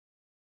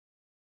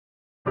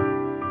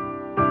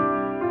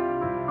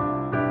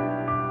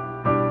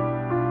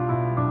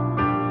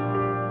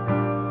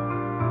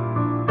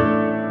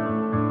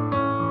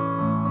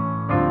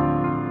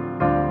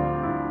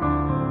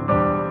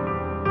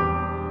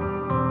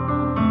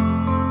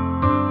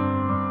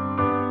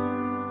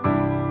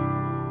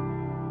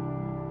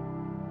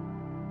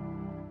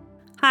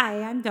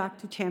I'm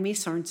Dr. Tammy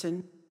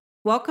Sorensen.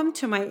 Welcome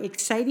to my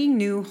exciting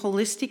new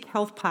holistic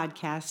health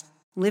podcast,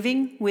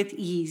 Living with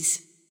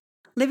Ease.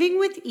 Living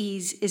with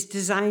Ease is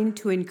designed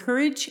to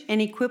encourage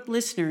and equip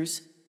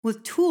listeners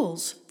with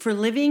tools for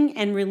living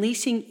and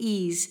releasing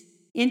ease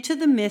into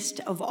the midst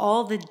of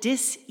all the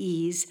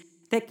dis-ease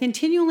that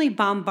continually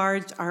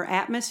bombards our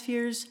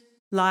atmospheres,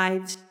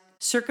 lives,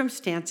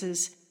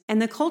 circumstances,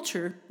 and the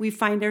culture we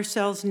find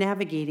ourselves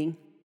navigating.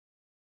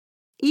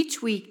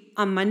 Each week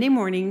on Monday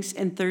mornings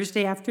and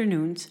Thursday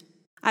afternoons,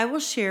 I will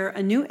share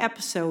a new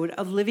episode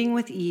of Living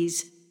with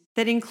Ease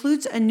that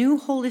includes a new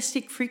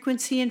holistic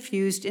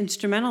frequency-infused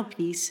instrumental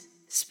piece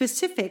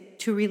specific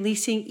to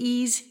releasing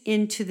ease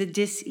into the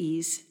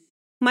dis-ease.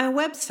 My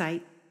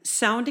website,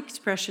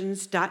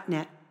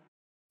 soundexpressions.net,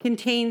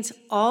 contains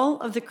all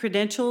of the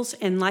credentials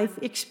and life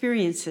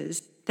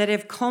experiences that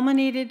have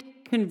culminated,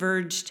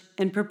 converged,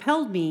 and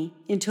propelled me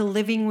into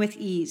living with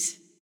ease.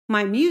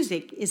 My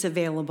music is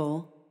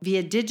available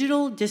via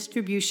digital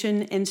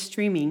distribution and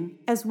streaming,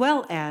 as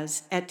well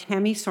as at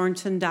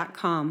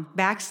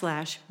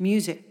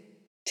tammysorensen.com/music.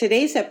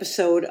 Today's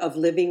episode of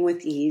Living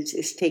with Ease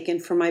is taken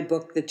from my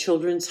book, The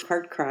Children's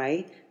Heart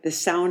Cry, The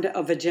Sound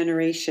of a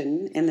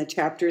Generation, and the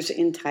chapters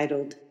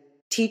entitled,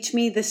 Teach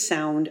Me the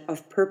Sound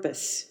of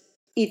Purpose.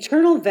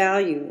 Eternal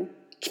value,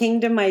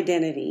 kingdom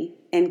identity,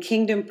 and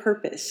kingdom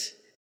purpose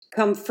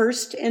come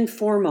first and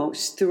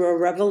foremost through a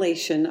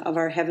revelation of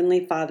our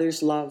Heavenly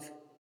Father's love.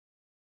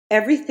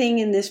 Everything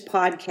in this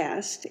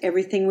podcast,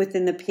 everything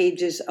within the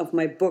pages of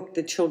my book,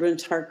 The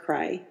Children's Heart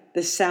Cry,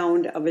 The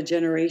Sound of a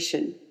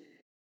Generation,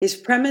 is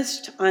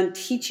premised on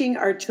teaching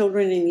our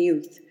children and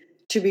youth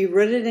to be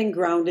rooted and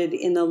grounded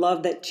in the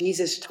love that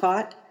Jesus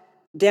taught,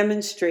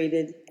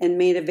 demonstrated, and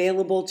made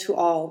available to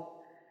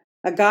all.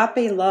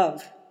 Agape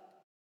love,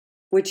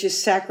 which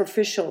is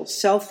sacrificial,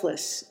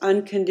 selfless,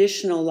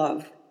 unconditional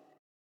love,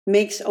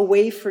 makes a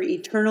way for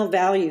eternal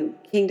value,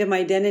 kingdom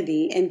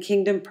identity, and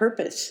kingdom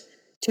purpose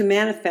to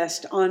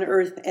manifest on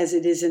earth as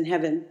it is in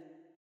heaven.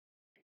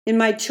 In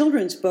my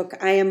children's book,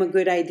 I Am a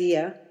Good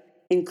Idea,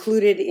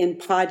 included in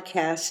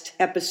podcast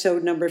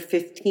episode number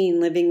 15,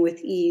 Living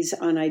with Ease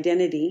on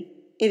Identity,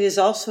 it is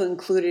also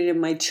included in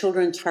my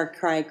Children's Heart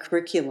Cry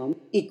curriculum,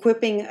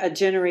 Equipping a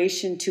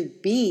Generation to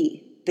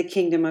Be the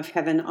Kingdom of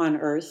Heaven on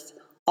Earth,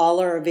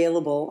 all are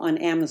available on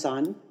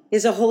Amazon,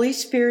 is a Holy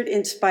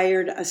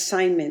Spirit-inspired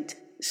assignment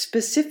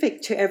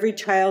specific to every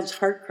child's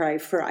heart cry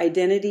for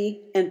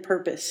identity and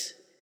purpose.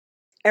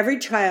 Every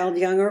child,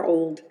 young or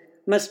old,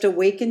 must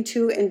awaken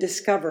to and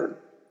discover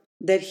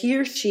that he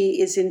or she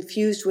is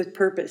infused with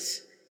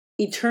purpose,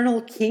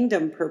 eternal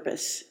kingdom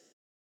purpose.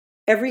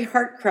 Every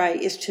heart cry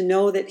is to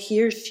know that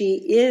he or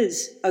she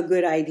is a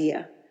good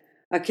idea,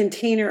 a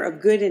container of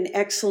good and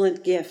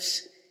excellent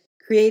gifts,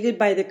 created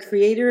by the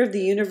Creator of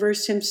the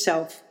universe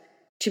himself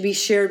to be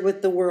shared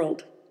with the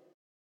world.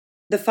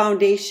 The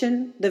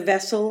foundation, the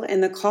vessel,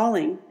 and the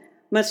calling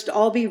must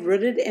all be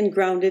rooted and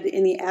grounded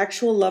in the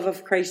actual love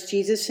of Christ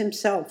Jesus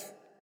himself,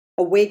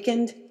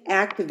 awakened,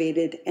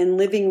 activated, and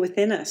living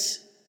within us.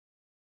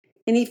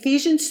 In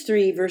Ephesians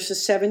 3,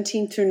 verses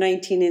 17 through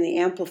 19 in the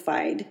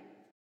Amplified,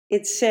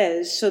 it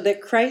says, so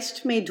that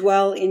Christ may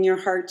dwell in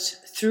your hearts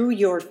through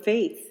your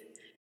faith,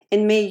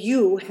 and may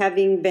you,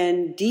 having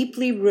been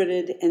deeply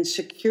rooted and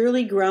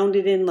securely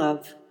grounded in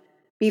love,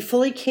 be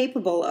fully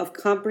capable of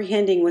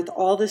comprehending with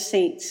all the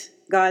saints,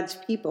 God's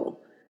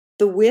people,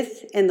 the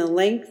width and the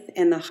length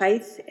and the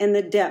height and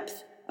the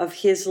depth of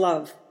his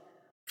love,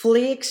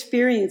 fully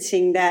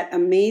experiencing that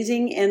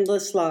amazing,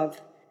 endless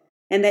love,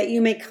 and that you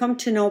may come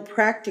to know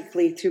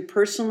practically through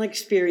personal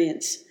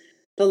experience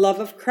the love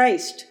of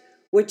Christ,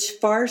 which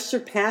far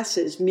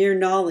surpasses mere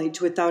knowledge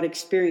without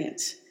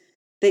experience,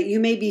 that you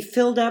may be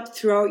filled up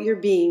throughout your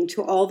being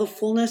to all the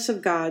fullness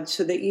of God,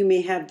 so that you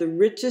may have the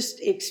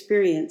richest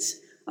experience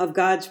of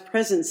God's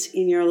presence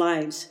in your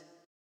lives,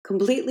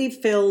 completely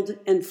filled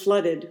and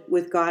flooded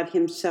with God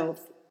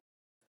himself.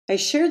 I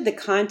shared the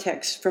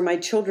context for my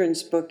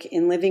children's book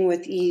in Living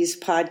with Ease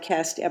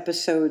podcast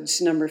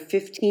episodes number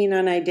 15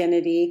 on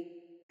identity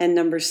and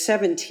number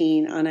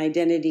 17 on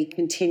identity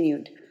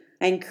continued.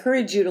 I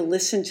encourage you to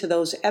listen to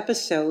those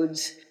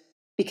episodes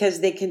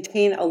because they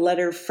contain a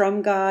letter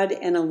from God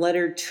and a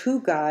letter to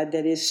God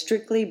that is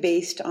strictly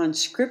based on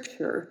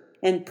Scripture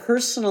and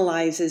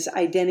personalizes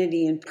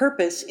identity and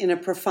purpose in a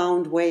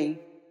profound way.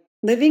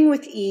 Living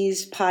with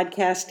Ease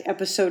podcast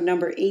episode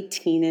number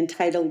 18,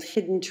 entitled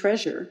Hidden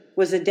Treasure,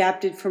 was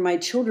adapted from my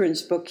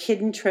children's book,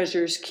 Hidden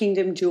Treasures,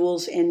 Kingdom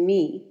Jewels, and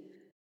Me,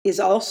 is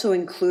also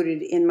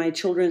included in my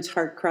Children's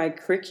Heart Cry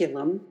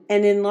curriculum,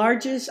 and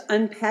enlarges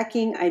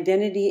unpacking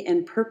identity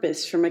and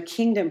purpose from a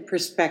kingdom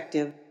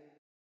perspective.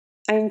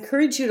 I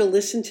encourage you to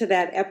listen to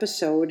that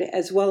episode,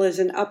 as well as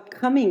an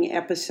upcoming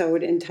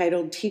episode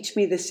entitled Teach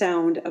Me the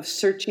Sound of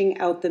Searching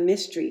Out the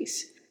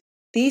Mysteries.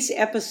 These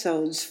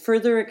episodes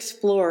further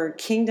explore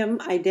kingdom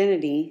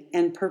identity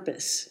and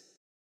purpose.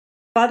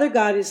 Father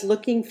God is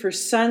looking for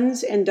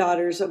sons and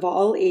daughters of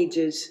all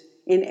ages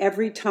in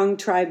every tongue,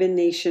 tribe, and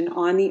nation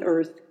on the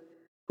earth,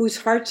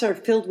 whose hearts are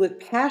filled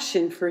with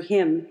passion for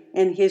Him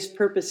and His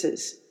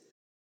purposes.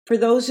 for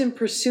those in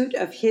pursuit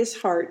of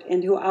His heart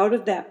and who out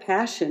of that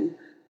passion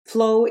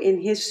flow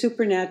in His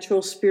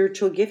supernatural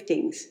spiritual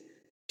giftings,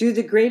 do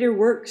the greater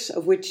works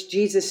of which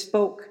Jesus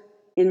spoke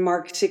in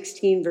Mark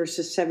 16,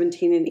 verses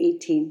 17 and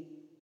 18.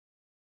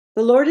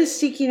 The Lord is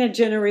seeking a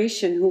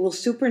generation who will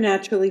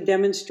supernaturally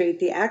demonstrate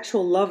the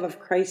actual love of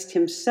Christ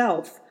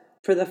Himself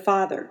for the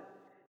Father,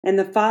 and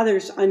the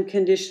Father's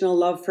unconditional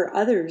love for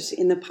others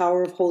in the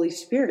power of Holy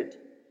Spirit.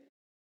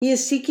 He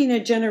is seeking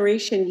a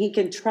generation He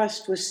can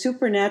trust with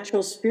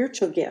supernatural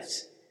spiritual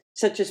gifts,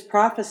 such as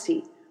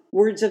prophecy,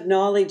 words of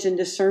knowledge and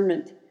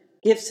discernment,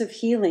 gifts of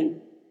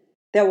healing,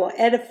 that will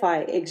edify,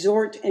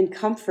 exhort, and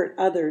comfort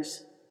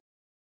others.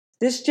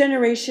 This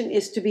generation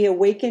is to be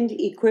awakened,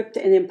 equipped,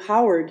 and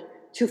empowered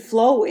to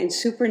flow in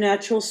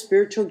supernatural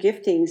spiritual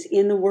giftings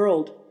in the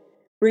world,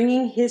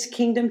 bringing His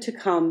kingdom to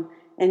come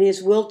and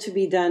His will to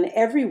be done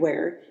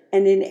everywhere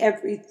and in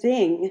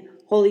everything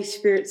Holy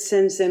Spirit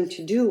sends them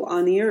to do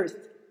on the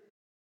earth.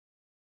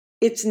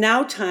 It's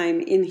now time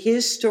in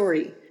His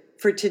story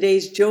for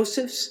today's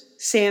Josephs,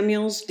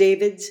 Samuels,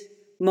 Davids,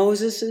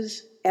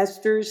 Moseses,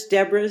 Esthers,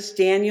 Deborahs,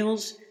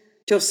 Daniels,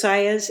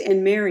 Josiahs,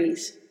 and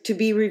Marys to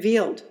be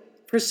revealed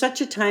for such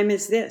a time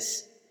as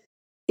this.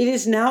 It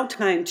is now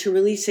time to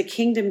release a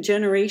kingdom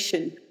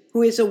generation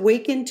who is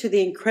awakened to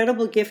the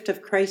incredible gift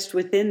of Christ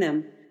within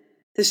them,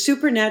 the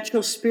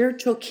supernatural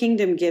spiritual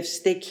kingdom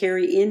gifts they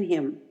carry in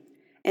Him,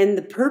 and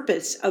the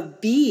purpose of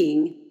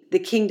being the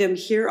kingdom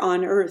here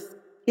on earth,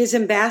 His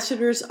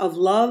ambassadors of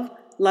love,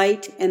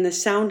 light, and the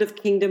sound of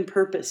kingdom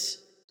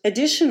purpose.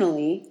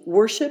 Additionally,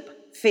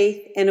 worship,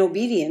 faith, and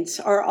obedience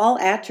are all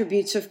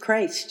attributes of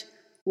Christ,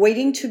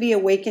 waiting to be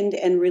awakened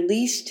and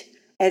released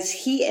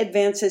as He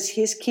advances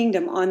His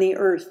kingdom on the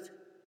earth.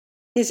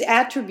 His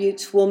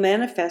attributes will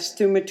manifest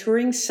through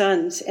maturing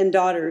sons and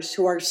daughters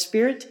who are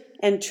spirit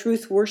and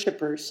truth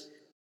worshipers,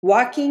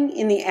 walking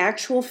in the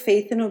actual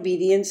faith and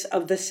obedience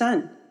of the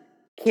Son,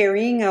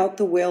 carrying out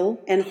the will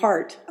and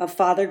heart of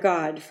Father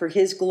God for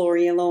His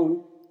glory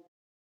alone.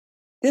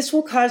 This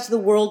will cause the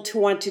world to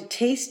want to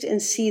taste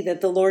and see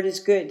that the Lord is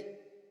good,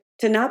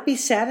 to not be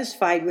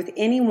satisfied with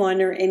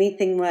anyone or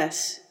anything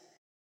less.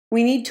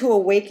 We need to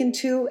awaken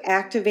to,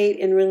 activate,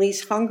 and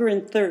release hunger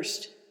and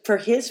thirst for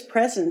His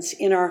presence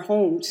in our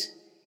homes,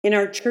 in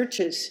our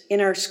churches, in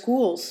our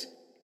schools,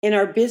 in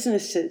our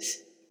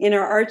businesses, in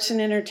our arts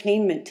and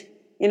entertainment,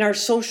 in our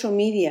social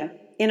media,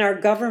 in our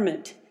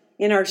government,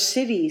 in our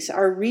cities,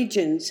 our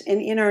regions,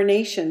 and in our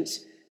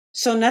nations,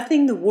 so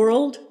nothing the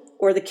world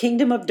or the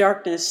kingdom of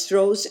darkness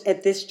throws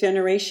at this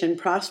generation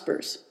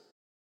prospers.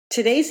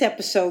 Today's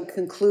episode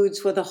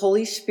concludes with a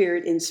Holy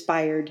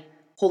Spirit-inspired,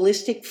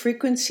 holistic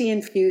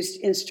frequency-infused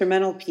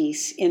instrumental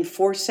piece in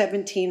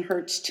 417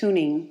 Hz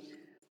tuning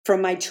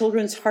from my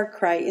Children's Heart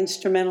Cry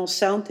instrumental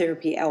sound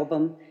therapy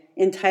album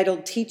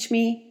entitled Teach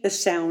Me the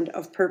Sound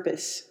of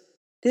Purpose.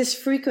 This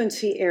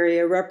frequency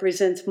area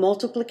represents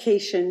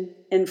multiplication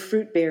and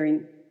fruit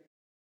bearing.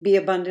 Be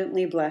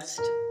abundantly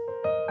blessed.